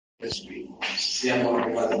this week. Siyabonga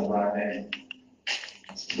bazalwane.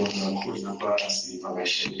 Sibonga kakhulu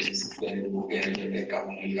nabasivakashele sibukele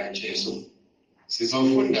egameni likaJesu.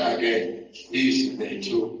 Sizofunda-ke izwi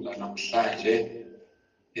lethu lanamhlanje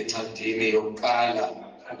encwadini yokuqala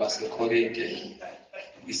abaseKorinte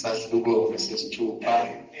isahluko sesithupha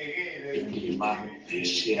indima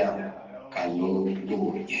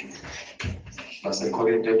yesishiyagalolunye.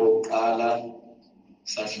 Basekorinte bokuqala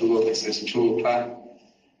isahluko sesithupha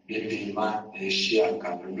indima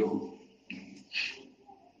yesishiyagalolunye.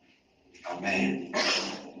 Amen.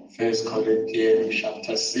 1 Corinthians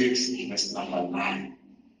chapter 6 verse number 9.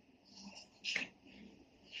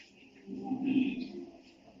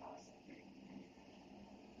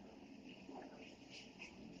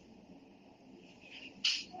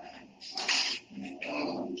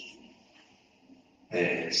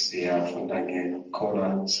 Siyafunda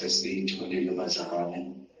ngekhola sesiyitholile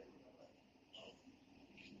bazalwane.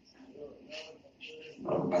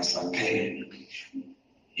 Basaphela.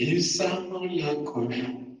 Isango lakho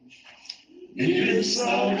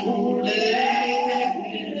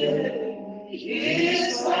lisavulekile,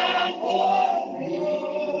 isango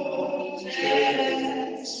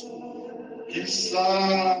Jesu,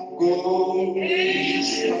 isango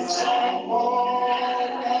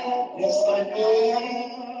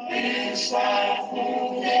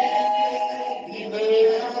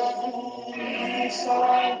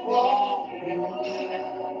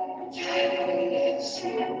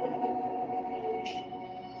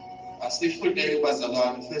Asifunde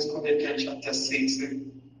bazalwane 1 Corinthians chapter 6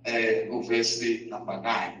 verse number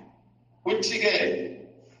 9. Uthi-ke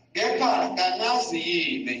kepha kanazi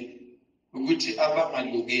yini ukuthi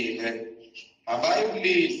abangalungile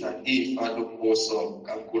abayolidla ifa lombuso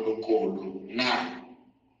kaNkulunkulu na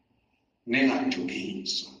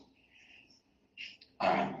ningadukiswa.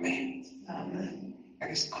 Amen. Amen.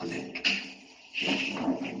 Ake sikhuleke.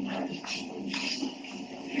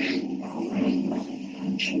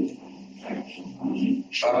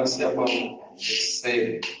 Baba siyabonga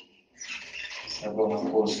ekuseni, siyabonga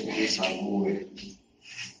Nkosi ukuza kuwe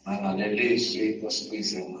nangalelizwi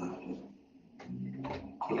osibize ngalo.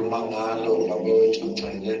 Khuluma ngalo Baba wethu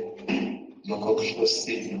ugcwele lokho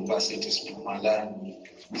okuhlosile ukuba sithi siphumalani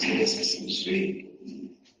sibe sesizweni.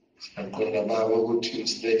 Siyaqonda Baba ukuthi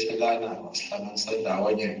usilethelana wasihlanganisa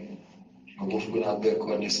ndawonye ngokufuna kube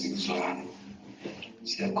khona esikuzwayo.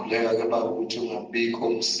 Siyakhuleka ke Baba ukuthi ungabikho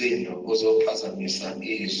umsindo ozophazamisa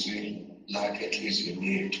izwi lakhe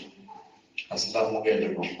enhliziyweni yethu. Asilamukele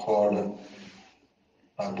ngokukholwa.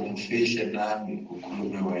 Baba umfihle nami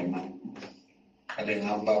ukhulume wena. Kale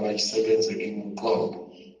ngami Baba isebenze kimi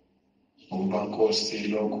uqobo. Ukuba Nkosi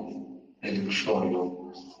lokhu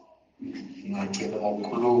elikushoyo ngingagcina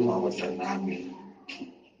ngokukhuluma kodwa nami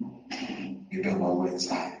ngibe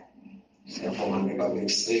ngokwenzayo. Siyabonga Baba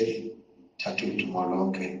ekuseni. Thatha udumo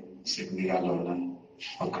lonke sikunika lona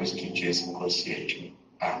ngoKristu Jesu Nkosi yethu.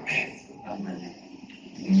 Amen. Amen.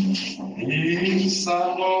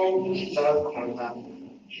 Isango lakhona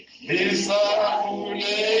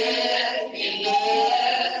lisavulekile,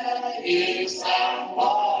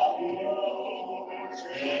 isango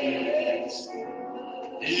Jesu,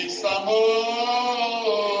 isango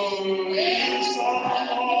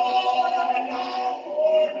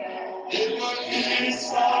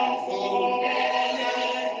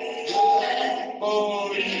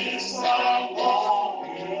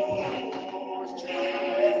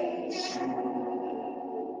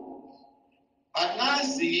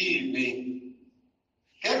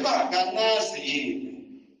kanazi yini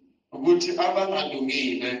ukuthi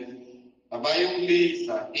abangalungile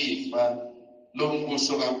abayolidla ifa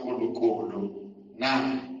lombuso kaNkulunkulu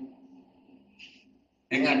na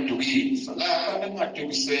engadukiswa. Lapha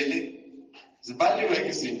bengadukiseli zibaliwe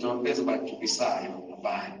izinto ezibadukisayo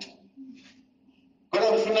abantu.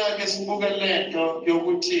 Kodwa kufuneka sibuke lento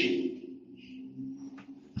yokuthi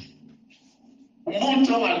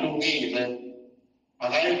umuntu ongalungile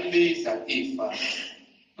akayolidla ifa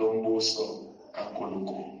lombuso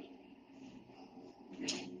kaNkulunkulu.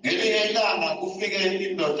 Ngelinye ilanga kufike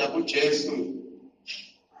indoda kuJesu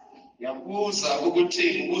yabuza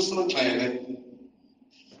ukuthi umbuso ongcwele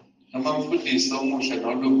noma Mfundisi omusha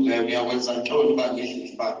nolungileyo uyakwenza ntoni bangidla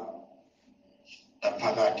ifa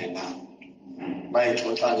laphakade na?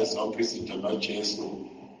 Bayixoxa zonke izinto noJesu.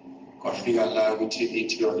 Kwafika la ukuthi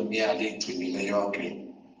ithi yona imiyalo igcinile yonke.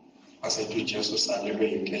 Wasethi uJesu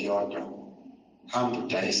salelwe into eyodwa. Hamba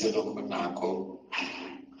udayise lokho nakho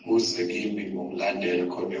uze kimi ungilandele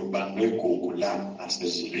khona ubangwe igugu la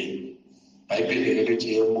nasezulwini. Bayibhekele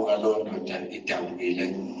lithi yemuka lowo ndoda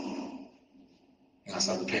idabukile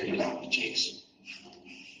ngasamphendula uJesu.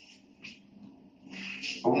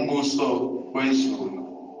 umbuso wezulu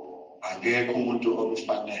akekho umuntu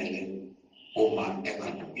omfanele uma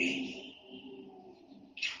engalungile.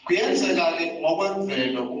 Kuyenzeka-ke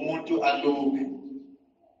ngokwemvelo umuntu alunge,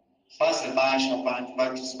 baze basha abantu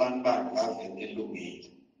bathi sibanibani ave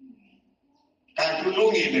elungile. Kanti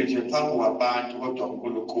ulungile nje phambi kwabantu kodwa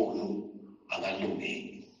uNkulunkulu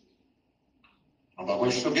akalungile. Ngoba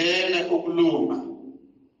kwehlukene ukulunga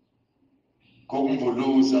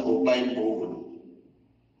kokumbuluza kokuba imbulu.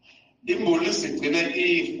 Imbulu isigcine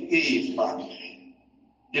ifa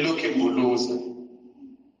ilokhu imbuluza.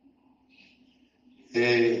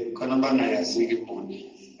 Khona bangayazi-ke imbulu.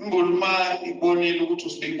 Imbulu ma ibonile ukuthi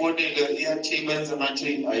usibonile iyathimba enze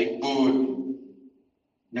ngathi ayikuboni.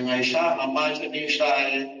 Ningayishaya ngamatshe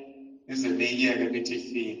niyishaye nize niyiyeke nithi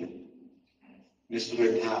ifile. Nisuke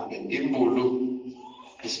nihambe. Imbulu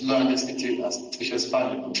isilwane esithi asicishe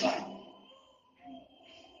sifane noxhayi.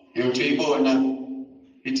 Yothi ibona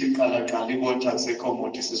ithi qala ibona akusekho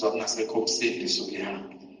umuntu isizwa kungasekho umsindi isuke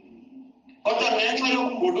ihamba. Kodwa ngenxa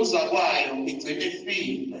yokumbuluza kwayo igcine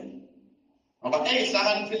ifile. Ngoba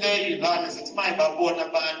eyihlakaniphileyo iy'lwane zithi uma ibabona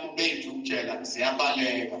abantu bey'jukujela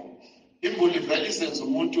ziyabaleka. Imbulu ivele isenze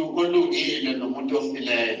umuntu olungile nomuntu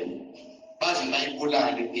ofileyo baze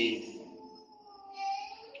bayibulale ife.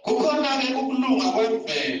 Kukhona-ke ukulunga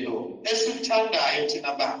kwemvelo esikuthandayo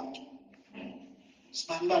thina bantu.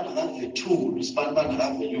 Sibanibani akavethuli, sibanibani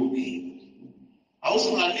akavelungile.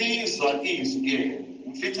 Awusungalizwa izwi-ke,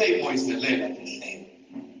 mfice imoyizelela ngehlelo.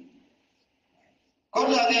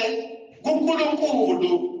 Kodwa-ke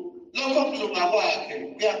kuNkulunkulu lokho kulunga kwakhe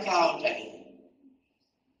kuyakhawunta yini.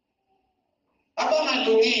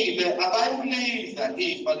 Abangalungile abayulidla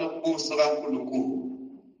ifa lombuso kaNkulunkulu.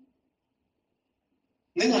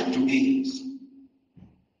 Ningadukiswa.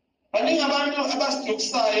 Baningi abantu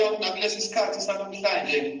abasidukisayo nakulesi sikhathi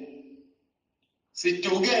sanamhlanje.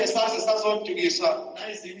 Siduke saze sazodukiswa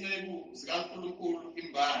nayizinceku zikaNkulunkulu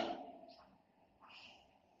imbala.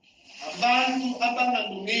 Abantu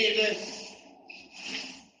abangalungile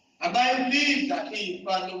abayulidla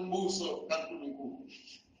ifa lombuso kaNkulunkulu.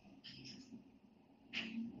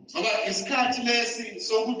 Ngoba isikhathi lesi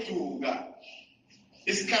sokuduka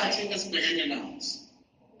isikhathi esibhekene naso.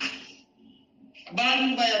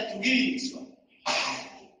 Abantu bayadukiswa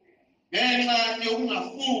ngenxa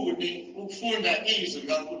yokungafuni ukufunda izwi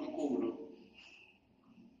likaNkulunkulu.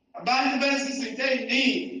 Abantu benza izinto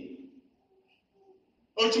eziningi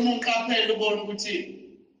othi uma uqaphele ubone ukuthi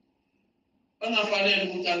bangafanele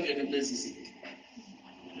ukuthi angene kulezi zinto.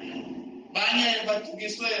 Banye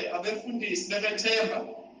badukiswe abefundisi bebethemba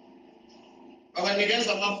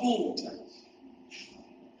babanikeza amafutha.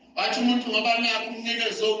 Bathi umuntu ngoba nakho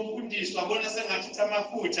umnikeze umfundisi wabona sengathi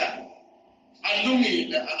amafutha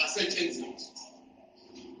alungile angasetshenziswa.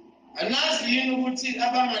 Anazi yini ukuthi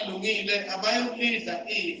abangalungile abayolidla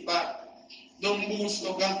ifa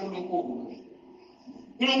lombuso kaNkulunkulu.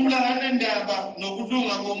 uNkulunkulu akanendaba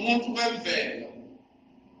nokulunga komuntu wemvelo.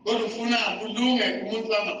 Kodwa ufuna kulunge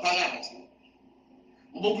umuntu wangaphakathi.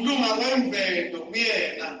 Ngoba ukulunga kwemvelo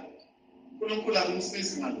kuyena uNkulunkulu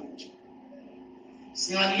akumsizi ngalutho.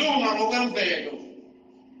 Singalunga ngokwemvelo.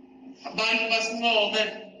 Abantu basincome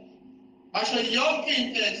basho yonke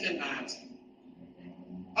into enhle ngathi.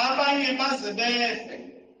 Abanye baze befe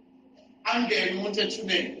angene umuntu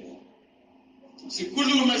ethuneni.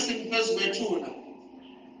 Sikhulume simphezu kwethuna.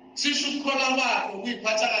 Sisho ukukhola kwakhe,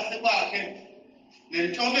 ukuyiphatha kahle kwakhe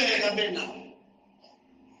nentobeka benayo.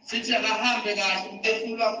 Sithi akahambe kahle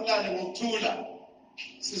umphefumulo wakhe ulale ngokuthula.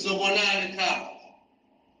 Sizobonana ekhaya.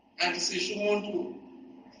 Kanti sisho umuntu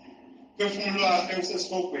umphefumulo wakhe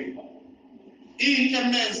usesihogweni. Into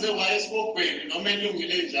emenze wayesihogweni noma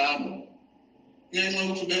elungile njalo ngenxa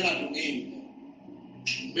yokuthi bengalungile.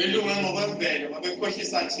 Belunge ngokwemvelo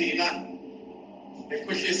babekhohlisa thina,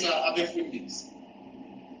 bekhohlisa abefundisi.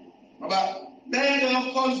 Ngoba beke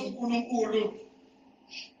yokukhonza uNkulunkulu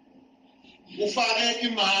ufake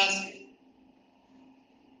imaski.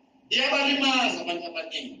 Iyabalimaza abantu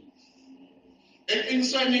abaningi.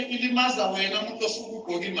 Eqinisweni ilimaza wena umuntu osuke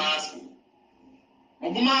ugqoka imaski.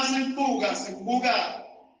 Ngoba uma sibuka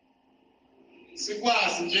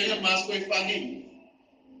sikwazi njengemaski oyifakile.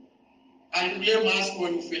 Kanti kule maski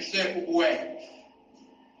wena ufihle ubuwena.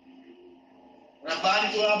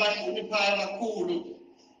 Nabantu abahloniphayo kakhulu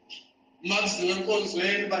makuziwe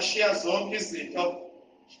enkonzweni bashiya zonke izinto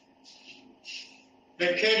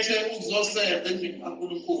bekhethe ukuzosebenza endlini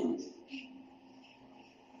kaNkulunkulu.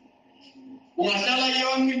 Ungahlala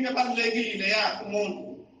yonke into ebalulekile yakhe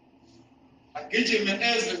umuntu agijime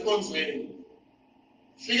eze enkonzweni.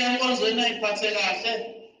 Fika enkonzweni ayiphathe kahle,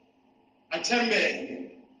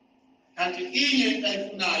 athembeke. kanti inye into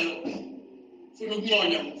ayifunayo ufuna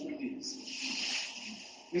ukunconya umfundisi.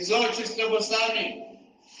 Ngizothi isihlobo sami,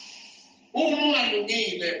 uma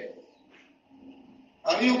ungalungile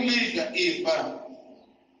awuyokulidla ifa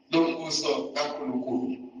lombuso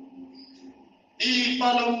kaNkulunkulu.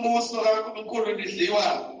 Ifa lombuso kaNkulunkulu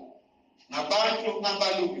lidliwa ngabantu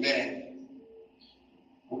abalungileyo.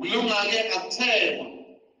 Ukulunga-ke akuthema.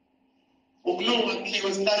 Ukulunga kukhiwa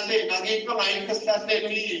esihlahleni, akekho ongayikho esihlahleni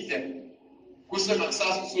uyidle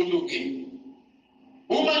kusenakusasa usulungile.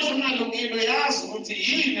 Uma nje ungalungile uyazi ukuthi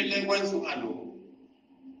yini le kwenza ungalungi.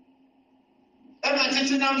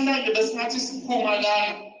 Engathi namhlanje besingathi siphuma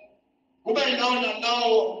lana kube lona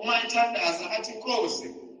lowo uma ethandaza athi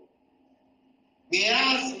Nkosi,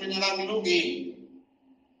 ngiyazi mina ngangilungile.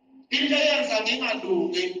 Into eyenza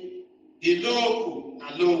ngingalungi yilokhu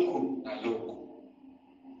nalokhu nalokhu.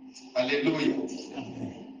 Haleluya.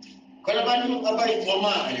 Khona abantu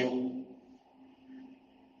abayincomayo.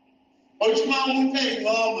 Othi uma umuntu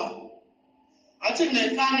eyincoma athi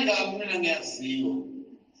nekani kabi mina ngiyaziwa.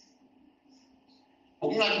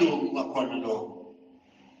 Ukungalungi kwakhona lokho.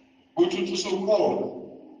 Uthi usukhona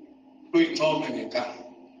uyincome ngekani.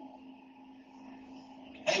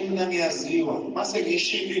 Hayi mina ngiyaziwa, mase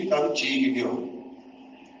ngishilo into ujiki kuyona.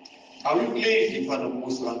 Awukulidli ifa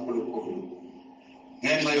lombuso kaNkulunkulu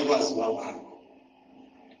ngenxa yokwaziwa kwakho.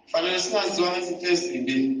 Fanele singaziwa ngezinto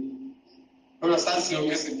ezimbi, kodwa saziwe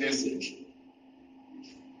ngezinto ezinhle.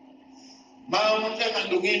 Ma umuntu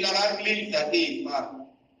engalungile akakulidla ifa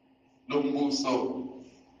lombuso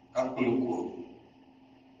kaNkulunkulu.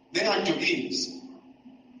 Lingadukisi.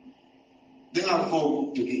 Lingavumi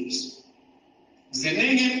ukudukisa.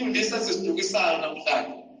 Ziningi imfundiso ezidukisayo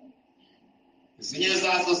namhlanje. Ezinye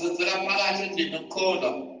zazo zenzeka phakathi endlini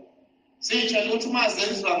yokukholwa. Sitshela ukuthi uma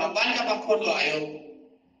zenziwa ngabantu abakholwayo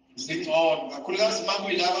zingcono, kakhulukazi uma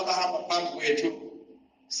kuyilabo abahamba phambi kwethu,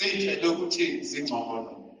 sitshela ukuthi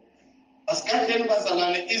zingcono. Asikadeni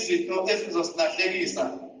bazalwane izinto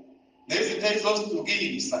ezizosilahlekisa nezinto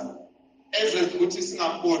ezizosidukisa ezenza ukuthi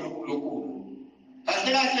singamboni uNkulunkulu.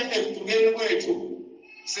 Kahle kahle ekudukeni kwethu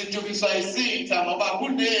sidukiswa isitha ngoba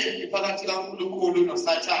kunempi phakathi kaNkulunkulu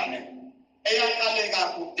noSathane eyaqaleka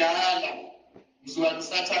kudala mzukwana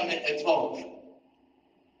uSathane ethola.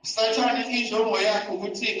 uSathane injongo yakhe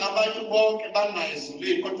ukuthi abantu bonke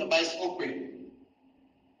bangayizuleli kodwa bayisogweni.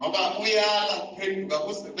 Ngoba uyala kuphenduka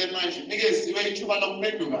kuze manje nikeziwe ithuba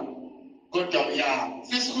lokuphenduka kodwa uyala.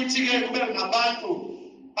 Fisa ukuthi-ke kube ngabantu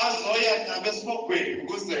azoya nabo esogweni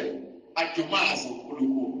ukuze adumaze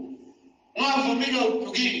uNkulunkulu. Ungavumile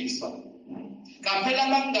ukudukiswa. Qaphela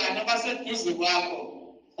abangane abaseduze kwakho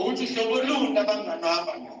ukuthi hlobo luni abangane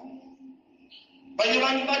bahamba nabo. Abanye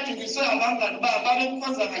abantu badukiswe abangane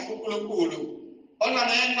babekukhonza kahle uNkulunkulu. Ona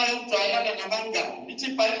ngenxa yokujwayelana nabangane. Lithi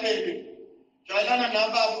iBhayibheli, jwayelana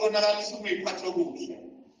nababi konakalisa ukuyiphatha okuhle.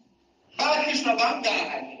 Bakhishwa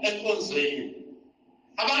abangane enkonzweni.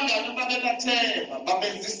 Abangane babebathemba,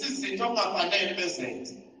 babenzisa izinto okungafanele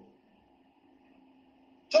bezenze.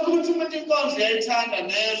 Sokuthi umuntu inkonzo uyayithanda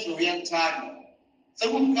nezwe uyakuthanda.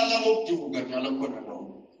 Sekumkala kokuduka njalo khona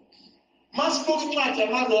lokho. Masibuka incwadi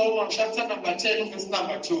yamaRoma chapter number 10 verse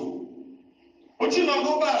number 2. Uthi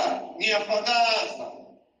ngokuba ngiyafakaza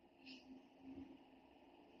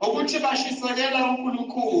ukuthi bashisekela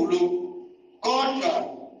uNkulunkulu kodwa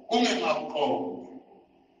kungemakuqondo.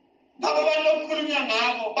 Labo bantu okukhulunywa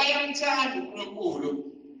ngabo bayamthanda uNkulunkulu,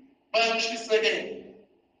 bayamshisekela.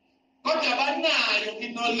 Kodwa banayo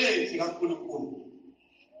knowledge kaNkulunkulu.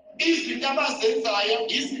 Izinto abazenzayo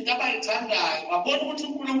izinto abayithandayo, babona ukuthi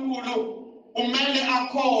uNkulunkulu kumele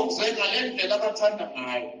akhonzwe ngale ndlela abathanda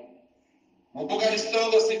ngayo. Ngobuka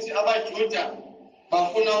isihloko sithi abaJuda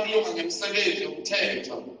bafuna ukulunga ngemisebenzi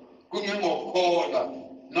yomthetho kungengokukholwa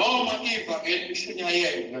noma ivangeli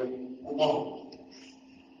lishunyayelwe umoya.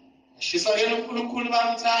 Shisakela uNkulunkulu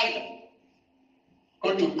bamthanda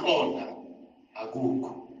kodwa uqonda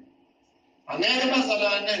akukho. Angeke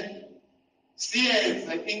bazalwane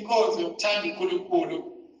siyenze inkonzo yokuthanda uNkulunkulu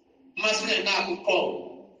masingenakho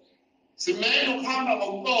uqonda. Simele ukuhamba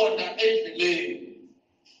ngokuqonda endleleni.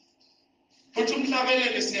 Futhi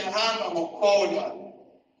umhlabeleli siyahamba ngokukholwa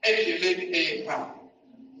endleleni ekhaya.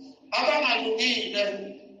 Abangalungile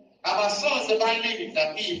abasoze balidla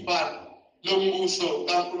ifa lombuso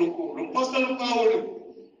kaNkulunkulu. Umpostoli uPawulu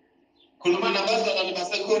khuluma nabazalwane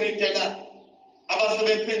baseKorinte la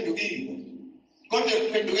abasebephendukile. Kodwa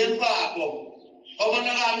ekuphendukeni kwabo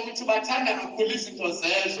babonakala ukuthi bathanda kakhulu izinto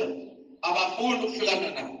zezwe, abafuni ukuhlukana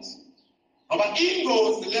nazo. Ngoba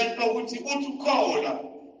ingozi lento ukuthi uthi ukholwa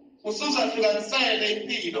usuzahlukanisele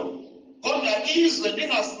impilo kodwa izwe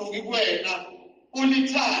lingasuki kuwena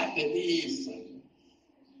ulithande izwe.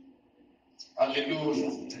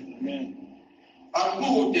 Hallelujah. Amen.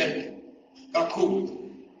 Akude kakhulu.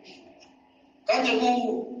 Kade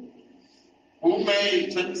May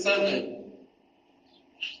 27.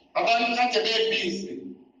 Abantu kade bebusy.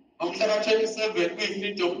 Ngomhla 27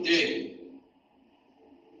 kwi-Freedom Day.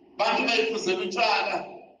 Bantu bayiphuzela utshwala.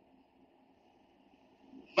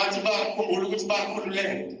 Bathi bakhumbula ukuthi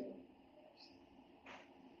bakhululeke.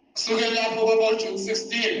 Kusukela lapho kwaba June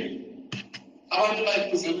 16. Abantu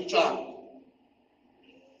bayiphuzela utshwala.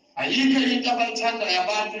 Ayikho into abayithandayo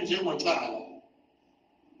abantu njengotshwala.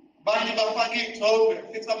 Abanye bafake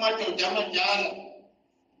iy'thombe, fica amadoda amadala,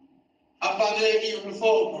 afake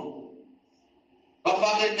i-uniform,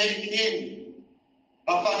 bafake neyikhini,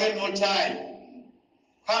 bafake nothayi,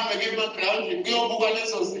 hambe emagrawundini kuyobuka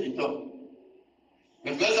lezo zinto.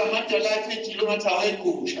 Beveza amadala athi ijile ungathi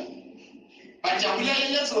awegusha. Bajabulele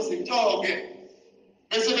lezo zinto-ke,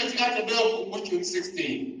 bese bethi kade beyovuka uJune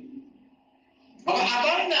 16. Ngoba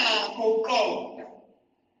abanakho ukuqonda.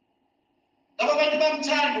 Laba bantu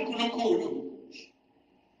bamthanda uNkulunkulu,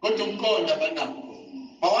 kodwa umqonda abanakho.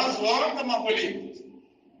 Bawazi wonke amaholide.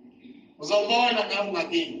 Uzobona nami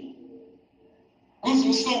ngakini. Kuze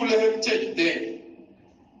usuku le-Heritage Day.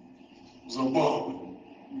 Uzobona.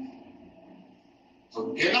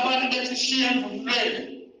 Ngena abantu bethi shiya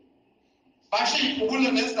emvulweni. Bashiya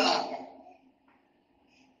ibhukulo nezaka.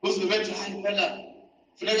 Kuze bethi hayi phela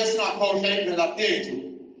funeka singakhohlwa imvelaphi yethu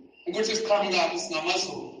ukuthi siqhamukaphi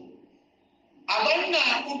singamaZulu.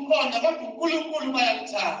 Abanakho ukuqonda kodwa uNkulunkulu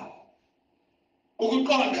bayakuthanda.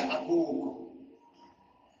 Ukuqonda akukho.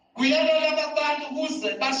 Kuyalala abantu kuze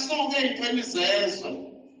basuke ey'ntweni zezwe.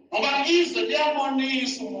 Ngoba izwe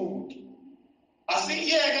liyabonisa umuntu.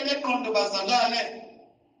 Asiyeke leqondo bazalwane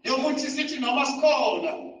yokuthi sithi noma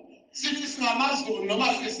sikhona, sithi singamaZulu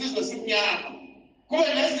noma sisizwe simnyama.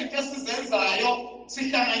 Kube nezinto esizenzayo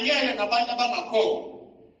sihlanganyele nabantu abangakhona.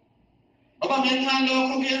 Ngoba ngenxa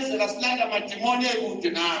lokho kuyenzeka silanda amadimoni ekude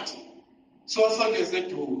nathi. Siwasondeze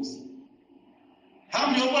eduze.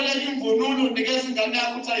 Hambe uyoboleka imvunulo unikeza ingane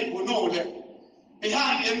yakho ukuthi ayivunule.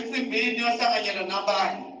 Ihambe emcimbini yohlanganyela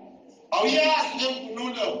nabanye. Awuyazi le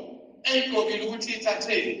mvunulo eyigqokile ukuthi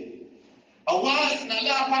ithatheni. Awazi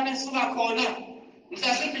nalapha nisuka khona.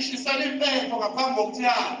 Mhlawumbe ishisela impepho ngaphambi kokuthi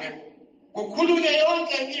ihambe. Kukhulunywe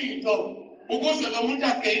yonke into ukuze lo muntu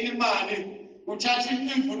ageyine imali. Uthatha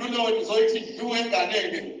imvunulo uzoyithi duwe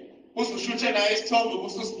enganeni. Uzushuthe naye isithombe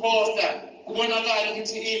ususiposta kubonakala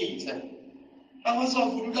ukuthi inhle.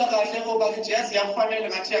 Awuzovunula kahle ngoba nje yazi yakufanele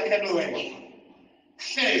ngathi yakhelo wena.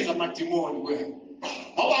 Hleza amadimoni wena.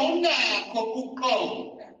 Ngoba unakho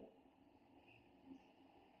ukuqonda.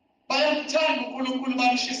 Bayamthanda uNkulunkulu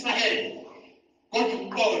bamshisekele. Kodwa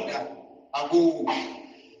ukuqonda akukho.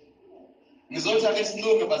 Ngizothi ake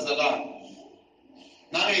silunge bazalwane.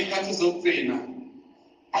 Nangey'khathi zokugcina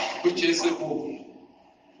uJesu ebuya.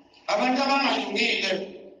 Abantu abangalungile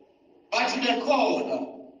bathi bekhona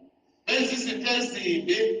benza izinto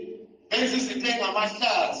ezimbi, benza izinto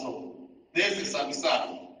ey'ngamahlazo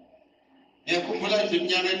nezisabisayo. Ngiyakhumbula nje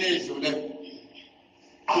eminyakeni edlule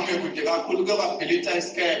kungekude kakhulu kuke kwabhilitha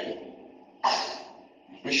isikebe.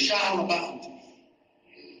 Beshawa abantu.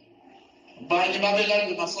 Abanye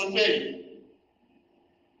babelanda emasontweni.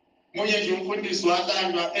 Munye nje umfundisi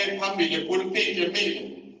walandwa ephambili epulpit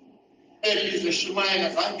emile. Ebize eshumayela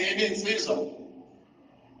zangena insizwa.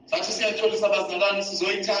 Sathi siyatholisa abazalwane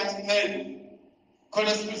sizoyithatha imeli.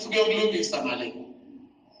 Khona sifisa ukuyokulungisa ngale.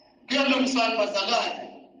 Kuyolungisana bazalwane.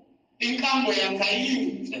 Inkambo yakhe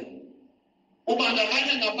ayinhle.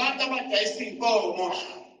 Ubandakanya nabantu abadayisa iy'nkomo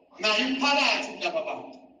nayo imphakathi kulaba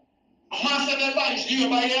bantu. Mase bebanjiwe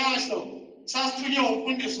bayasho sasithunywe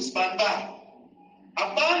umfundisi usibanibani.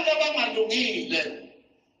 Abantu abangalungile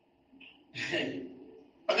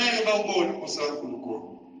angeke bawubone umusa kaNkulunkulu.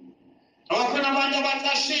 Ngoba khona abantu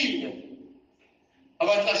abathashile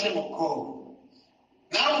abathashe ngokukhona.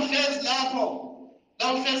 Nawe uhlezi lapho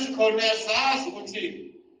la uhlezi khona uyazazi ukuthi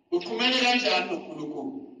uxhumene kanjani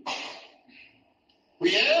noNkulunkulu.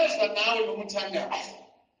 Uyezwa nawe noma uthandaza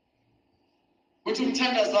ukuthi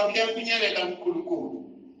umthandazo wakho uyafinyelela kuNkulunkulu.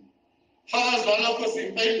 Fakazi walokho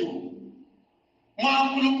zimpendulo. Uma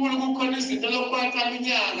uNkulunkulu kukhona izinto lokuqala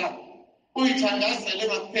unyaka uyithandazele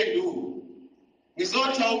ngakuphenduka.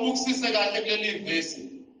 Ngizothi awubukisise kahle kuleli vesi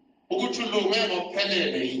ukuthi ulunge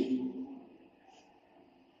ngokuphelele yini.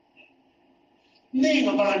 Ningi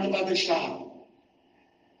abantu babeshaya.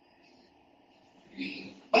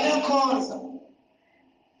 Bayakhonza.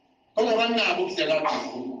 Kodwa banabo ubudlelwano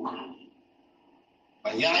noNkulunkulu.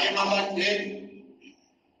 Bayaya emabandleni.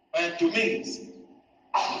 Bayadumisa.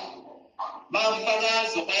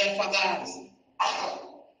 bafakazo bayafakaza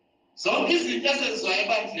zonke izinto ezenziwayo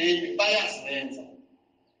ebandleni bayazenza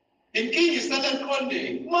inkinga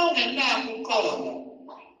iseleqondeni uma ungenakho uqonda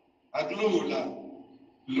akulula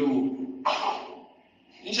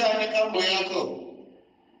njani inkambo yakho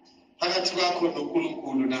phakathi kwakho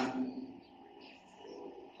noNkulunkulu na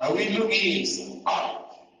awuyilungisa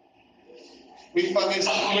uyifake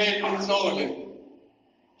esifuleni uhlole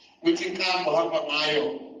ukuthi inkambo hamba ngayo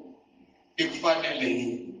ikufanele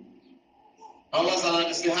yini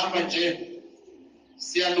abazalwane sihamba nje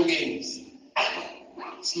siyalungisa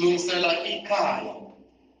silungisela ikhaya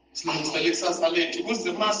silungisela ikusasa lethu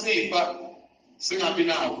ukuze masifa singabi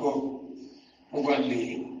nakho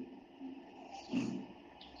ukwalila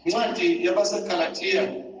incwadi yabaseGalatia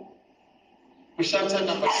chapter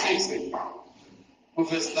number 6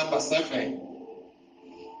 verse number 7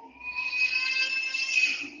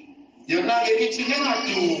 yona-ke ithi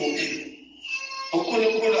ningaduki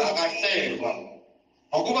uNkulunkulu akahlekwa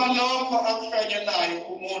ngokuba lokho akuhlanyelayo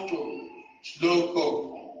umuntu lokho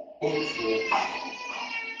umvuka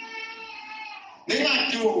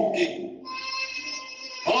ningaduki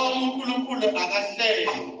ngoba uNkulunkulu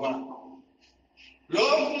akahlekwa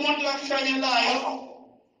lokho umuntu akuhlanyelayo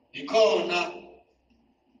ikhona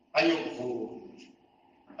ayokuvuka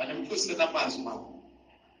anemfuse namazwi mama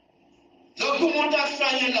lokho umuntu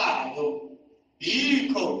akuhlanyelayo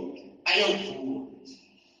yikho ayokuvuka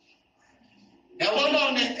yabona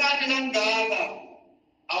unenkani kangaka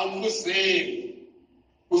awukhuzeki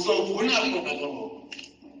uzovuna khona lokho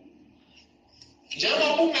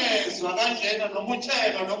njengoba ungezwa kanjena noma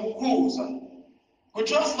utsheba noma ukhuza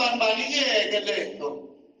kuthiwa sibanibani-ke lento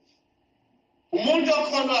umuntu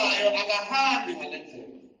okholwayo akahambi ngale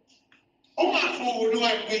ndlela ungafuni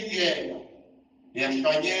wena ukuyiyeka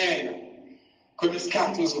uyahlwanyela khona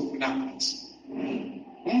isikhathi uzovuna ngathi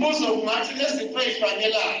umbuzo kungathi lezinto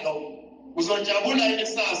ey'hlwanyelayo uzojabula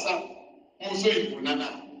ikusasa uma uzoyivuna na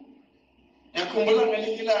ngiyakhumbula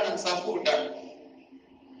ngelinye ilanga ngisafunda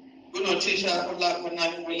kunothisha lapho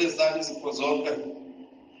nami kwelezana izipho zonke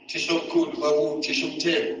thisha omkhulu kwakuthisha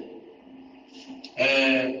Mthembu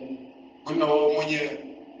kunomunye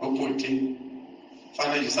ubhuti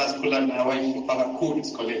fanele nje sasikhula naye wayehlupha kakhulu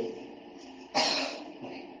esikoleni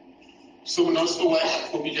suku nosuku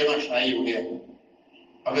wayephumile engashayiwe yena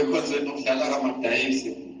abekhonze nokudlala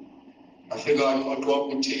kamadayisi afika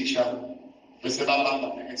waqoqa uthisha bese babamba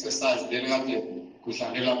ne-exercise leli kade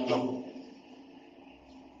kudlalela mlomo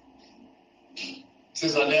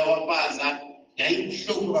sizwa leyo wapaza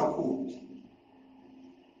yayimhlupho kakhulu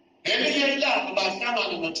ngelinye ilanga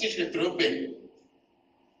bahlangana nothisha edrobheni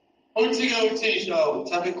uthi-ke uthisha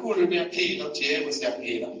Thabekhulu niyaphila uthi yebo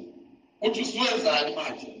siyaphila uthi usuwenzani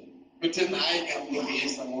manje uthi nayi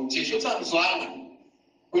ngiyamlungisa ngothisha uthi angizwanga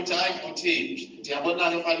uthi hayi ngothisha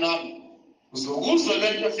ndiyabona-ke mfana wami uzokuzwa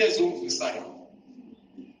lento hlezi umvisayo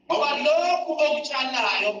ngoba lokhu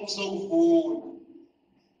okutshalayo uzokuvuna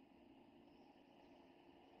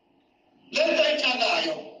lento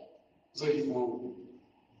etshalayo uzoyivuna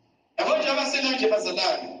yabo nje abasenanje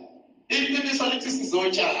bazalwane iqiniso lithi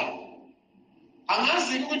sizotshala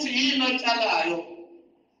angazi ukuthi yini otshalayo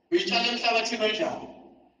uyitshala emhlabathini onjani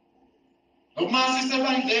noma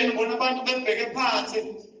sisebandleni bona abantu bebheke phansi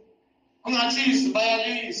kungathi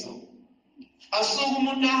bayaliswa asuke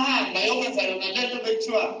umuntu ahamba yokwenza yona lento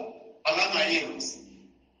bekuthiwa akangayenzi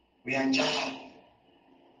uyatshala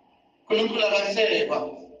uNkulunkulu akahlekwa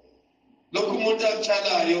lokhu umuntu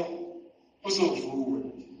akutshalayo uzovuna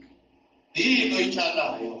yini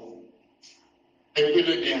oyitshalayo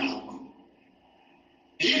empilweni yakho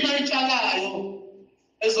yini oyitshalayo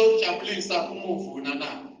ezokujabulisa uma uvuna na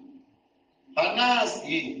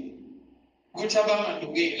banazi ukuthi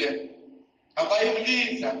abangalungile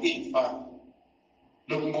abayolidla ifa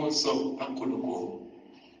lombuso kaNkulunkulu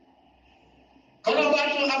khona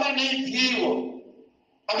abantu abaneyiphiwo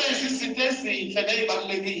abenza izinto ezinhle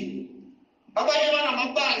nezibalulekile abanye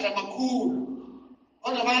banamabandla amakhulu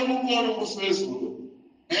kodwa bayabubona umbuso wezulu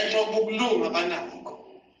ngenxa yokulunga abanakho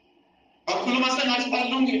bakhuluma sengathi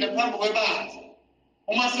balungile phambi kwebandla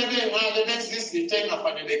uma sebengale benza izinto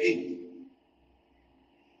ezingafanelekile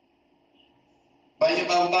banye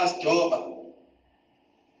basidoba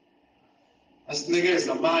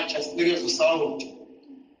asinikeza amatshe asinikeza usawoti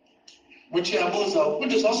muthi yabuza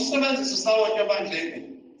uMfundisi wasusebenza usawoti ebandleni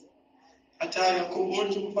athi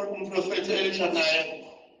akukhumbula umprofeti Elisha naye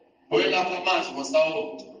welapha amanzi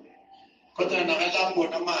ngosawoti kodwa nakalapho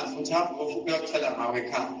wona amanzi uthi hamba uyokuthela ngawe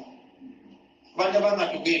ekhaya abantu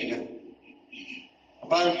abangalungile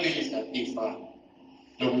abayolidla ifa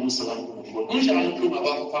lombuso kaNkulunkulu kunjani ukulunga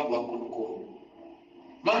kwakho phambi kwaNkulunkulu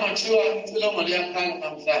Mama thiwa icilongo liyakhala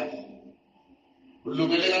namhlanje.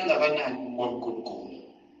 Ulungele kangakanani umbona uNkulunkulu?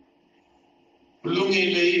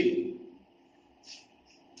 Ulungile yini?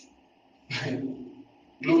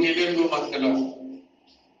 Ulungile ngomakhelwane.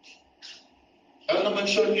 Yabona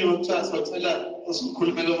manishoniwe kuthatha wathela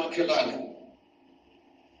usukhulumela umakhelwane.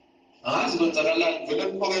 Angazi kwenzakalani vele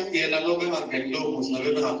kuphoke kuyena lo bengangeni lo muzi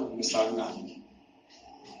nobe bengakhulumisani naye.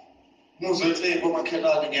 Muzi wethi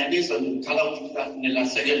komakhelwane ngiyanizwa ngikhala ukuthi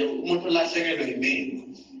nilahlekelwe umuntu olahlekelwe yimina.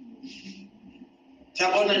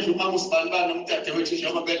 Siyabona nje uma usibalibana umdade wethu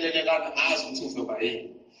njengoba belelelana ngazi ukuthi uzoba yini.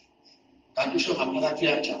 Kanti usho ngaphakathi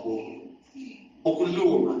uyajabula.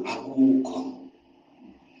 Ukulunga akukho.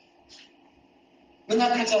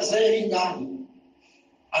 Ningakhathazeki ingane.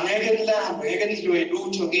 Angeke nilambe, ngeke nidliwe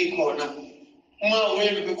lutho ngikhona. Uma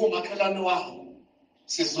wena bekumakhelwane wakho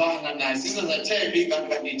sizwana naye sizozathemba ingane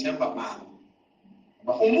kanithemba mama.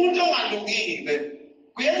 Umuntu ongalungile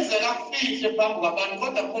kuyenzeka afihle phambi kwabantu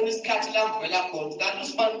kodwa khona isikhathi la kuvela khona kanti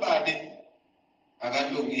usibanibani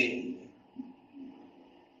akalungile.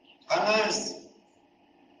 Angazi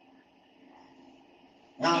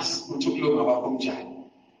ukuthi ukulunga kwakho kunjani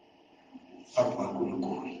phambi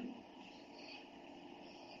kwaNkulunkulu.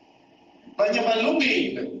 Banye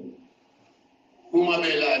balungile uma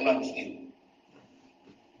bela ebandleni.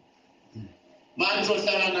 Manje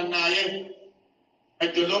uhlangana naye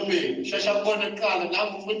edolobheni shesha kubona kuqala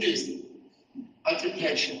nami Mfundisi athi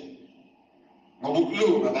phesha ngoba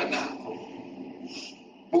ukulunga kanakho.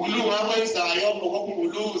 Ukulunga akwenzayo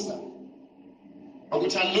ngokunguluza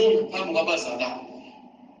ukuthi alunge phambi kwabazalwane.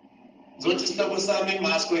 Zothi isihlobo sami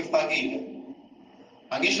imask oyifakile.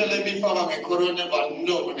 Angisho le mifaka ngecorona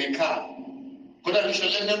balumlomo nekhala. Kodwa ngisho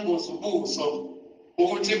le nembuzo ubuso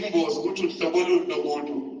ukuthi imbuzo ukuthi uhlobo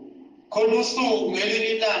lomuntu. Khona usuku ngelinye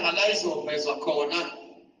ilanga la izovezwa khona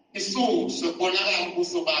isuku sokubonakala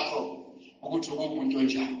ubuso bakho ukuthi umuntu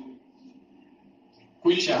onjani.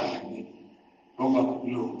 Kunjani ngoba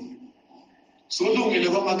kulunga. Sulungile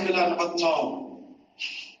kwamakhelwane bakuncoma.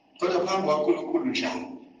 Kodwa phambi kwaNkulunkulu njani?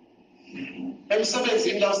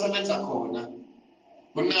 Emsebenzini la usebenza khona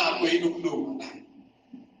kunakho yini ukulunga la?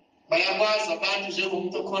 Bayakwazi abantu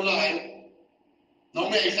njengomuntu okholwayo noma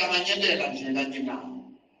uyayihlanganyelela nje kanye nawo.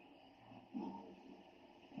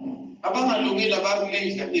 Abangalungile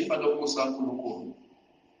abakulidla ifa lobuso kaNkulunkulu.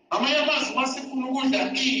 Amanye amazwi masifuna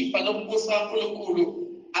ukudla ifa lobuso kaNkulunkulu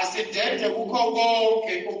asidede kukho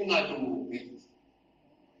konke okungalungi.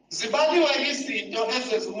 Zibaliwe izinto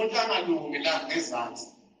ezenza umuntu angalungi la ngezansi.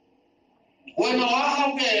 Wena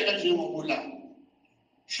wahambela nje ngokula.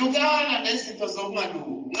 Hlukana nezinto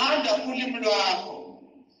zokungalungi. Nqanda ulimi lwakho.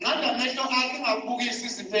 Nqanda amehlo akho ingabukisi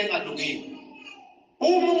izinto ezingalungile.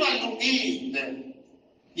 Uma ungalungile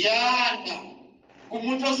yana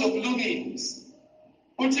umuntu ozokulungisa.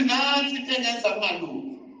 Uthi nansi into engenza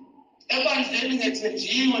kungalungi. Ebandleni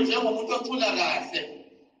ngethenjiwe njengomuntu ocula kahle.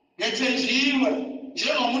 Ngethenjiwe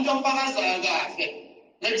njengomuntu ofakazayo kahle.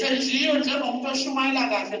 Ngethenjiwe njengomuntu oshumayela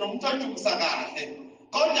kahle nomuntu odumisa kahle.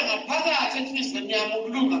 Kodwa ngaphakathi enhliziyweni yami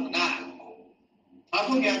ukulunga kunakho.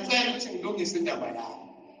 Ngakho ngiyacela ukuthi ngilungise indaba yami.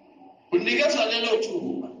 Unikezwa lelo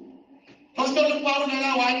thuba. Apostoli Paul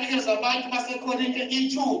wanikeza abantu baseKorinte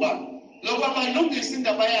ithuba lokuba balungise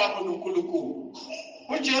indaba yabo noNkulunkulu.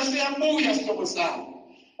 uJesu uyabuya sihlobo sami.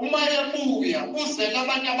 Uma ebuya uzela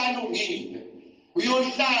abantu abalungile.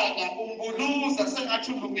 Uyohlala umbuluza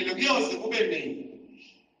sengathi ulungile kuyoze kube nini.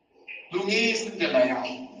 Lungisa indlela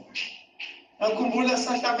yakho. Ngakhumbula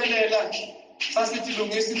sahlabelela sasithi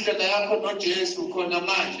lungisa indlela yakho noJesu khona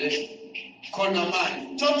manje. Khona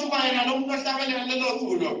manje. Thothi wena lo muntu ohlabelela lelo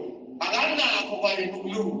thulo akanakho kwayena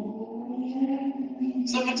ukulunga.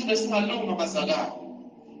 Semathi besingalunga bazalwane.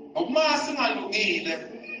 Uma singalungile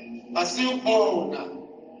asiyubona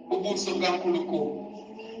ubuso bukaNkulunkulu.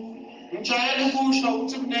 Ngijayele ukusho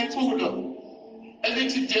ukuthi kunethulo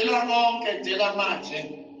elithi dela konke dela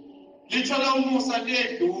manje. Lithola umusa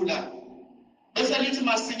liyedlula. Bese lithi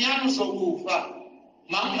masinyane uzokufa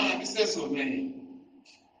mangabi sezonweni.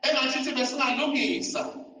 Engathi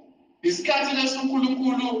besingalungisa isikhathi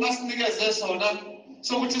lesoNkulunkulu asinikeze sona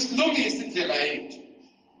sokuthi silungise indlela yethu.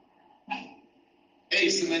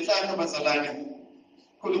 Sinenhlaka bazalwane.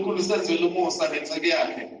 uNkulunkulu senzele umusa ngenceke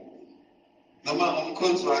yakhe. Noma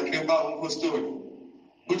ngomkhonzi wakhe uba umpostoli.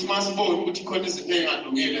 Ukuthi masibone ukuthi khona izinto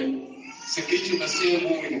ezingalungile sigijime siye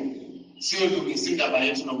kuye. Siyolungisa indaba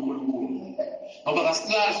yethu noNkulunkulu. Ngoba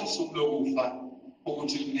kasilahli usuku lokufa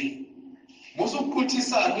ukuthi lini.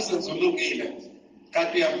 Musukuqhuthisana usenze ulungile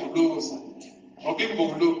kanti uyambuluza. Ngoba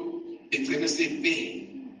imbulu igcina sifile.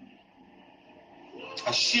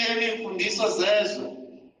 Ashiyeni imfundiso zezwe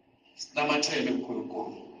sinamathele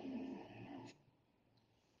uNkulunkulu.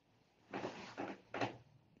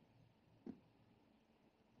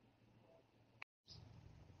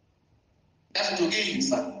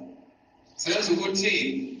 Yasidukisa senza ukuthi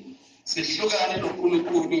sihlukane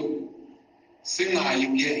noNkulunkulu singayi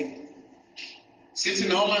kuyena. Sithi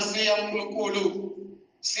noma siya kuNkulunkulu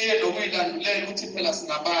siye nokuyilandulela ukuthi phela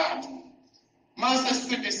singabantu. Mase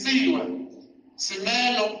sisindisiwe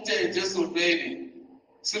simele ukuthethe esonweni,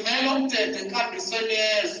 simele ukuthethe enkambisweni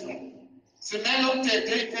yezwe, simele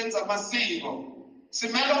ukuthethe ey'ntweni zamasiko,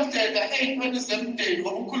 simele ukuthethe ey'ntweni zemndeni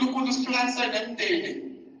ngoba uNkulunkulu usihlukanise nemndeni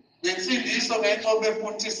nensindiso ngenhlobo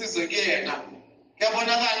futhi size kuyena.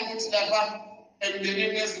 Kuyabonakala ukuthi lapha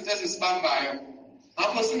emndenini nezinto ezisibambayo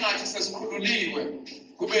ngakho singathi sesikhululiwe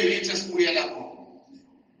kube yithi esibuyela khona.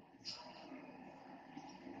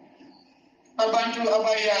 Abantu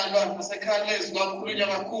abayalwa basekhalezi kakhulunywa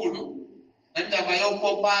kakhulu ngendaba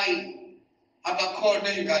yopopayi abakhona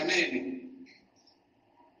ey'nganeni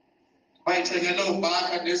bayithengela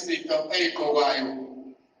obhaka nezinto ey'gqokwayo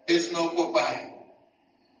ezinopopayi.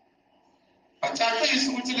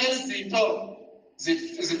 Bacacisa ukuthi lezi zinto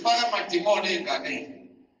zifaka amadimoni ey'nganeni.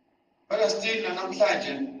 Kodwa still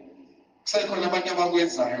namhlanje kusekhona abantu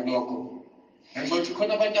abakwenzayo lokho. Ngenxa yokuthi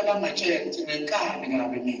khona abantu abangatshela ukuthi nenkani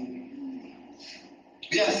kabi mina.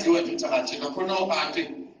 Kuyaziwa nje ukuthi nakhona obantu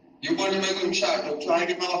yibona mekumshado kuthiwa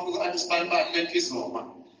hayi mawafika antisibani lento izoma.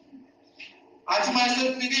 Athi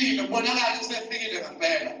mayesefikile ubonakala ukuthi usefikile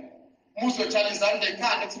ngempela. Umuzi wethala izandla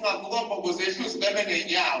ekhanda kuthi ungakukomboboze ehluzi bebe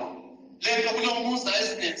ney'nyawo. Lento kulo muzi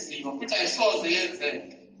ayisingenziwa futhi ayisoze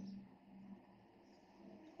yenzeke.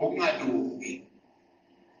 Ukungalungi.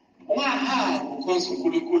 Ungahambi ukhoza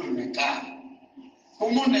uNkulunkulu nenkani.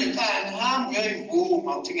 Uma unenkani hamba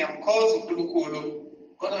uyoyivuma uthi ngiyamkhoza uNkulunkulu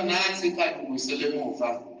kodwa nansi inkani ubuyisele emuva.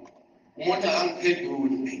 Umuntu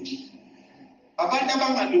akangiphenduli mina. Abantu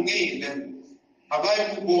abangalungile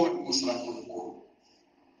abayikubona ubuso kaNkulunkulu.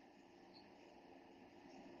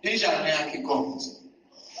 Injani yakhe inkonzo?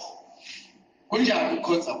 Kunjani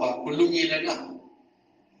ukukhonza kwakho? Kulungile na?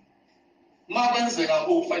 Uma kwenzeka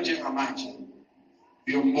ufa njengamanje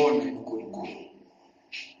uyombona uNkulunkulu.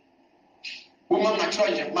 Uma ngathiwa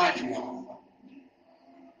nje manje uyafa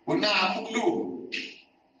unakho ukulunga.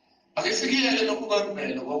 Ake sikiyele lokhu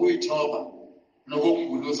kwempela ngokuyithoba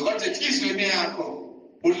nokunguluza kodwa enhliziyweni yakho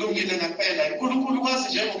ulungile ngempela. uNkulunkulu kwazi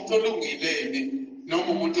njengomuntu olungileni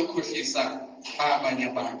noma umuntu okhohlisa abanye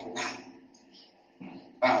abantu na.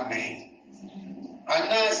 Amen.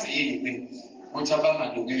 Anazi yini ukuthi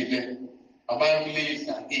abangalungile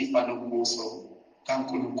abayolidla ifa lombuso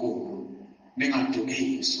kaNkulunkulu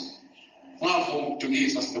ningadukiswa. Ungavumi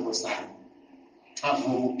ukudukiswa sihlobo sami.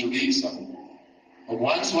 Ungavumi ukudukiswa.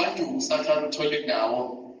 Once waduka usathana uthola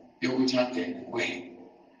indawo yokuthi angene kuwena.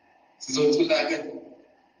 Sizothula-ke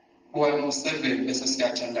 107 bese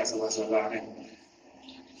siyathandaza bazalwane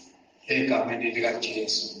egameni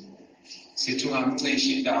likaJesu. Sithi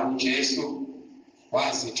ungamncishi indawo uJesu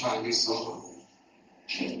wazithwala izono.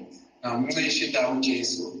 Ungamncishi indawo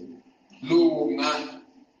uJesu. Lunga.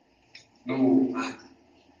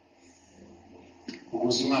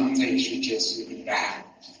 Ukuze ungamncishi uJesu indawo.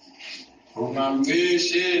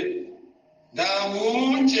 Ungamncishi indawo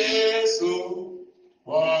uJesu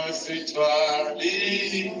wazithwala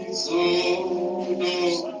izono.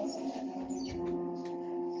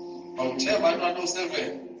 Mthembu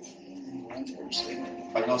 107.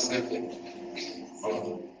 107.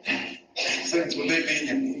 Oh. Sengicule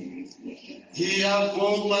elinye.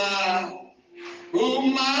 Ngiyavuma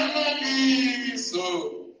umangaliso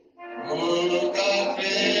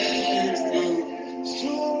okaKristu.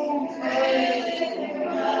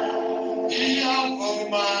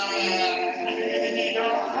 Ngiyavuma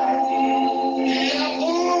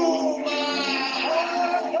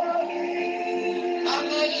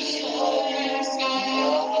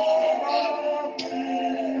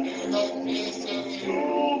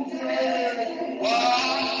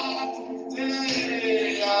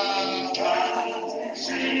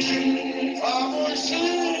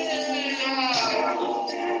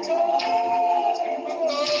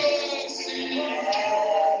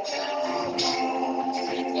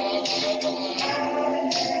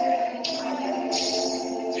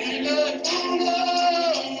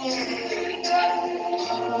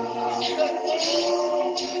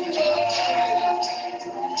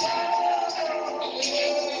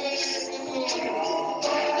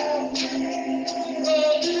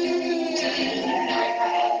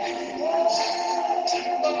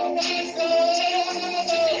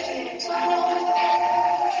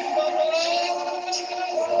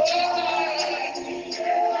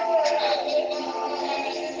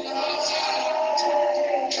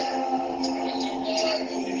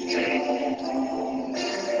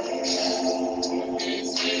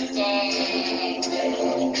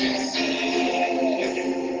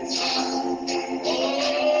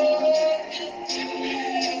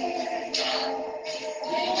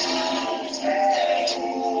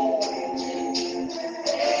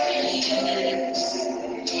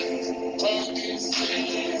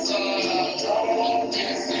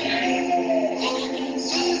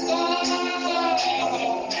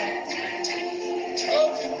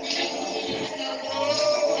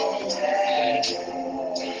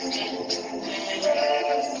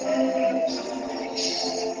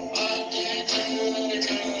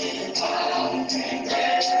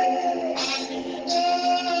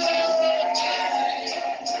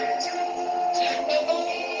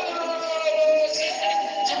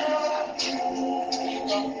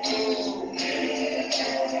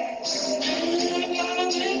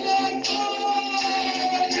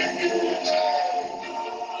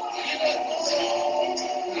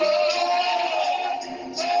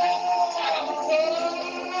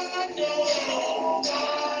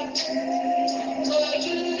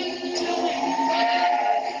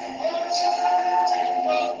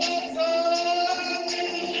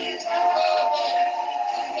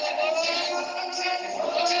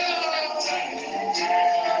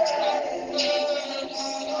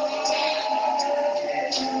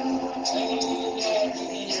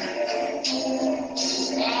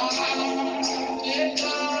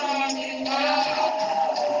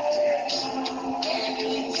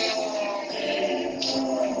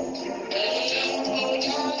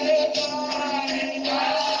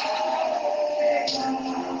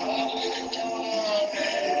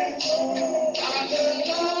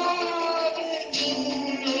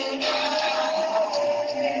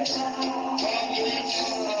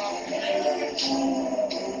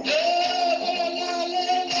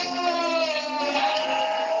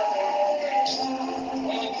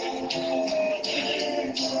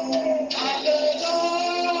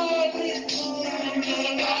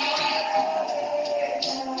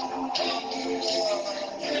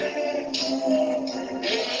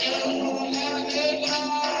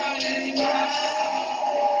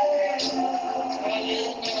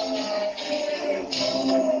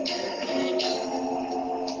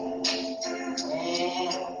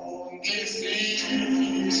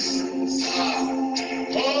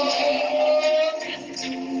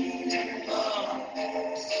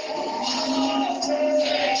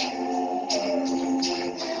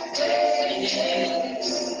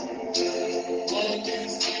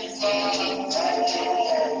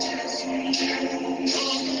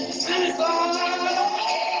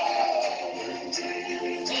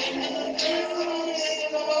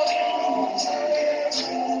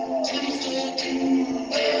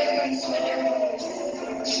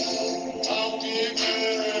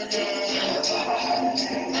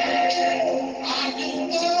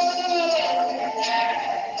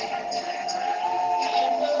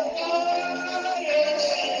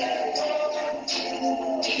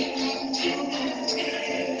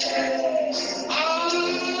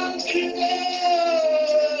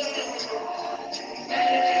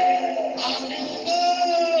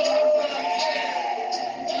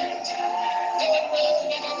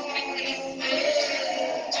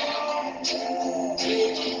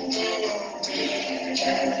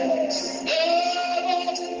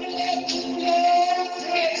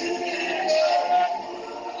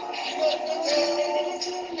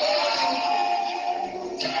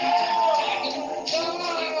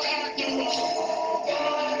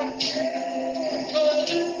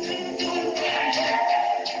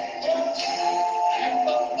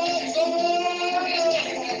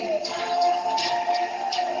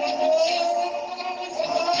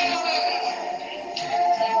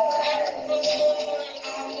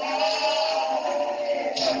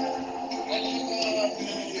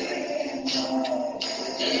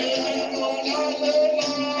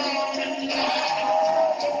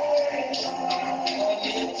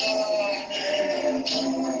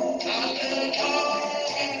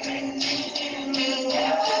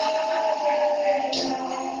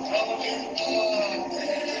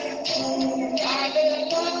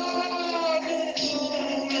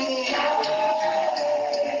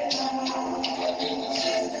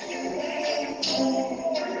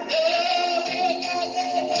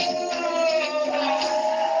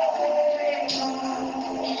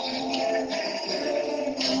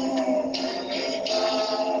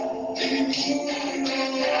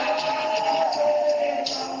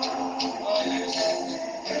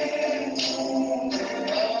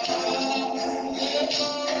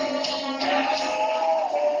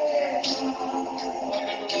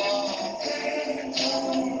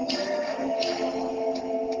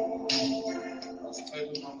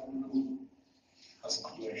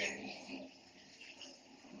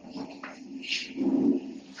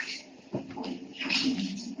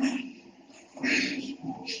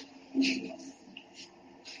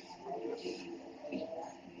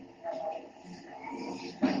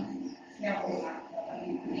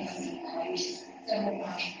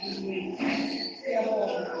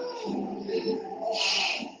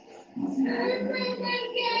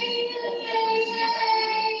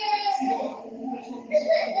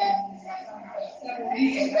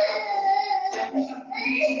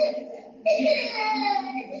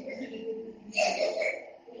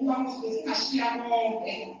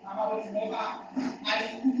siyabonke abawethu ngoba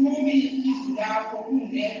alikhulumi izwi lakho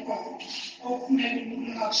kungekho okumele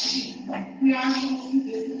ukungakushilo kuyasho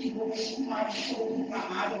ukuthi ngokukhuluma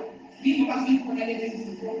ngalo ngoba sikhona lezi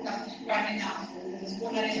zinto okuhlukane nazo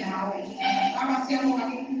zibonane nawe abasiyabonga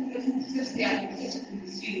ukuthi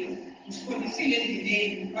sesiyakufundisile usifundisile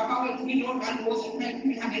endleleni baba wethu ilongane wozokumele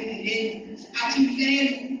uhambe endleleni athi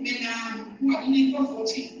mhlezi benami kungakunikho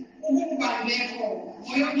zokuthi ukubaluleko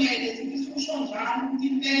moyongcwele sifisa ukusho njalo ukuthi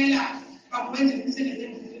impela bakwenza imisebenzi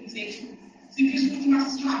emzimbeni zethu sifisa ukuthi uma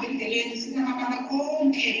sihambe endleleni sinamabala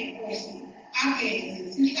konke enkosi ageze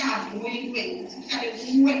sihlale emoyeni wethu sihlale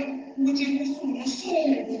kuwe ukuthi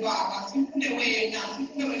usuku baba sifune wena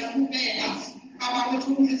kuphela baba wethu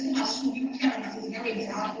ukuthi singasuki kuhlala nasezinyaweni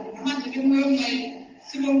zakho namanje bemoya ongcwele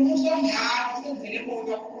sibonguso ngalo senzele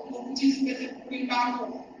bona ukuthi sibe sebukhweni bakho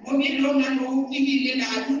ngoba ilona lo ufikile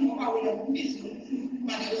nayo ngoba wena ubizi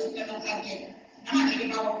umntwana wesitana sakhe namanje ke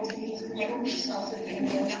baba ukuthi uyalungisa usenzele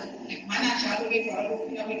bona mana njalo bebhala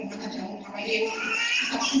lokufika kwenu mana njalo abayethu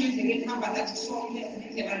sisashula endleleni hamba nathi sonke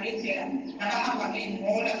indlela nendlela nabahamba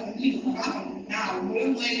ngey'mola zomlilo nabahamba nawo moya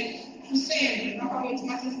ongcwele usende baba wethu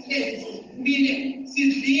masesihlezi ubile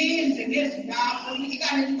sidlinze ngezwi lakho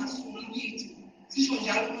lihlale lingasuki kithi sisho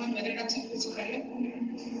njalo moya ongcwele kathi ukuthi khale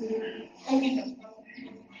obinza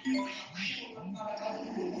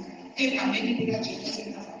egameni likaJesu.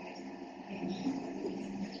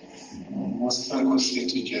 Mosifako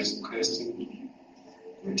sethu Jesu Kristu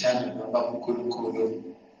uthanda noma uNkulunkulu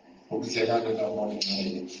ubudlelwano nomoya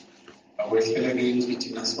ongcwele akwehlele kithi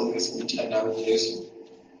thina sonke simthandayo Jesu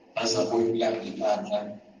azabuye ukulanda ibandla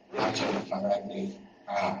manje naphakade.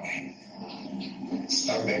 Amen.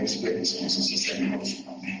 Sihambe esibhekisweni sesibhekisweni.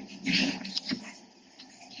 Amen.